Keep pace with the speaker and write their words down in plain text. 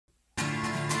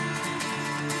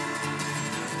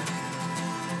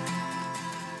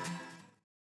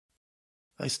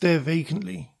I stare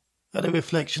vacantly at a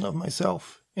reflection of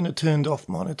myself in a turned-off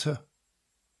monitor.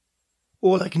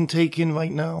 All I can take in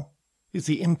right now is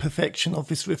the imperfection of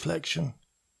this reflection.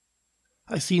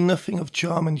 I see nothing of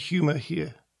charm and humour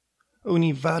here,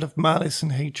 only that of malice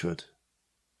and hatred.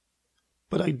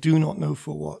 But I do not know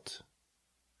for what.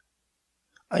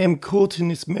 I am caught in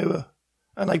this mirror,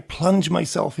 and I plunge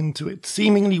myself into it,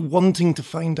 seemingly wanting to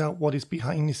find out what is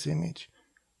behind this image,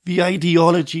 the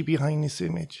ideology behind this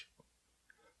image,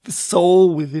 the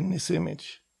soul within this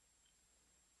image.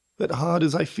 But hard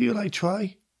as I feel I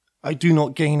try, I do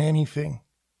not gain anything.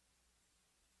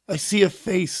 I see a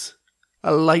face,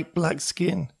 a light black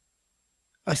skin.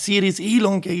 I see it is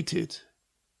elongated,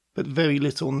 but very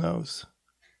little nose.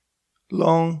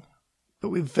 Long, but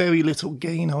with very little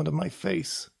gain out of my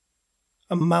face.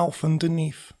 A mouth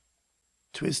underneath,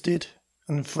 twisted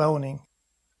and frowning.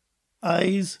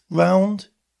 Eyes round,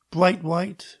 bright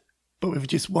white, but with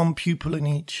just one pupil in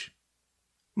each.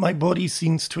 My body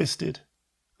seems twisted,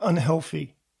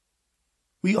 unhealthy.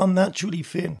 We are naturally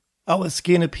thin. Our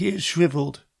skin appears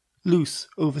shriveled, loose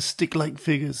over stick-like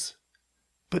figures.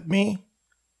 But me,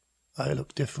 I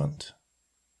look different.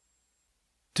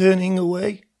 Turning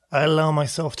away, I allow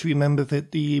myself to remember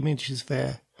that the image is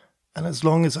there, and as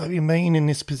long as I remain in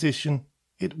this position,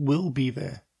 it will be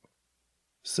there.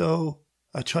 So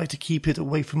I try to keep it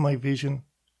away from my vision.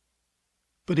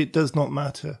 But it does not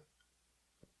matter.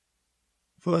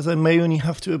 For as I may only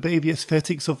have to obey the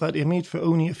aesthetics of that image for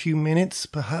only a few minutes,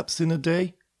 perhaps in a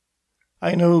day,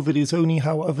 I know that it is only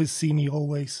how others see me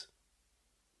always.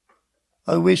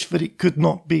 I wish that it could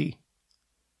not be.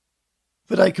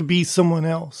 That I could be someone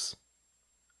else.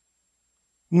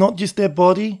 Not just their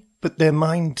body, but their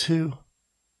mind too.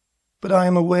 But I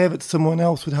am aware that someone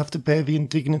else would have to bear the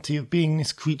indignity of being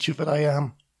this creature that I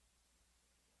am.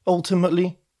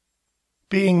 Ultimately,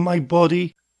 being my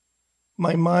body,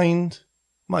 my mind,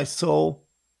 my soul,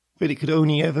 that it could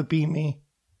only ever be me.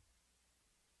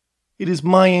 It is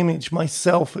my image,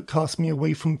 myself, that casts me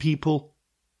away from people,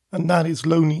 and that is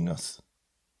loneliness.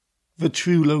 The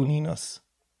true loneliness.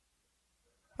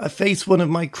 I face one of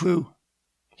my crew.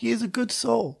 He is a good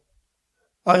soul.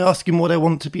 I ask him what I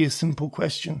want to be a simple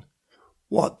question.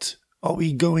 What are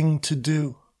we going to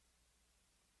do?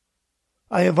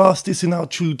 I have asked this in our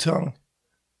true tongue,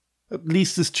 at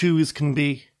least as true as can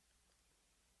be.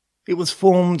 It was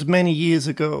formed many years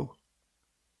ago,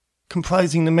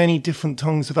 comprising the many different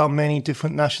tongues of our many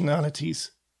different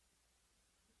nationalities.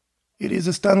 It is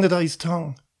a standardized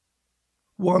tongue,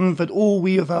 one that all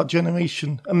we of our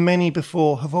generation and many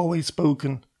before have always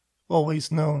spoken,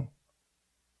 always known.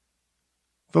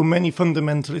 Though many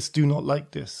fundamentalists do not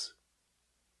like this.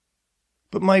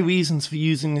 But my reasons for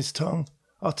using this tongue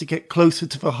are to get closer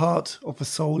to the heart of the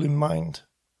soul in mind.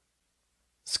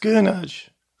 Skirnage,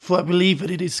 for I believe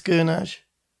that it is Skirnage,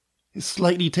 is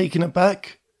slightly taken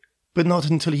aback, but not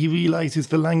until he realizes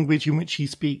the language in which he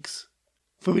speaks,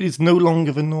 for it is no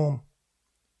longer the norm.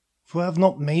 For I have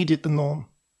not made it the norm.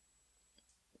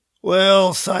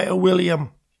 Well, Sire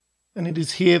William, and it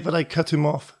is here that I cut him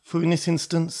off, for in this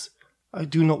instance, I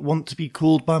do not want to be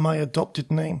called by my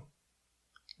adopted name.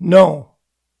 No,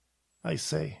 I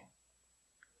say.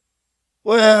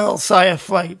 Well, Sire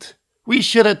Fright, we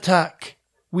should attack.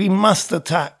 We must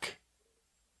attack.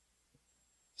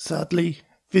 Sadly,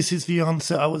 this is the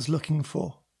answer I was looking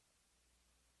for.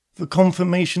 The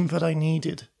confirmation that I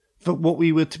needed, that what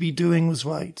we were to be doing was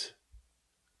right.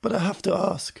 But I have to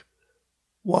ask,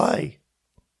 why?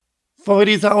 For it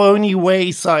is our only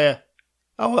way, sire.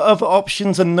 Our other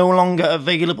options are no longer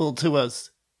available to us.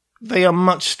 They are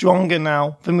much stronger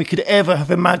now than we could ever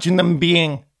have imagined them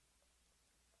being.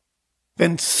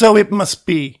 Then so it must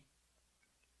be.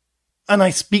 And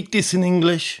I speak this in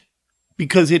English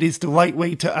because it is the right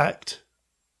way to act.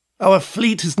 Our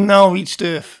fleet has now reached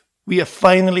Earth. We are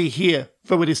finally here,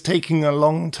 though it is taking a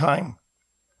long time.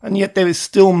 And yet there is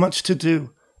still much to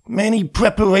do, many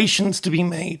preparations to be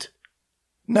made.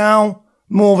 Now,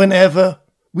 more than ever,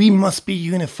 we must be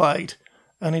unified,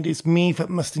 and it is me that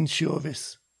must ensure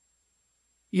this.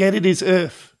 Yet it is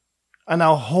Earth, and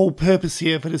our whole purpose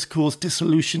here that has caused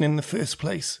dissolution in the first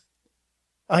place.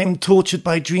 I am tortured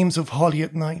by dreams of Holly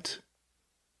at night.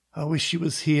 I wish she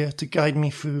was here to guide me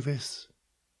through this.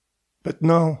 But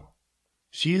no,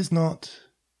 she is not.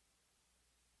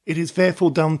 It is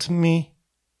therefore down to me,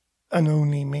 and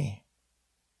only me.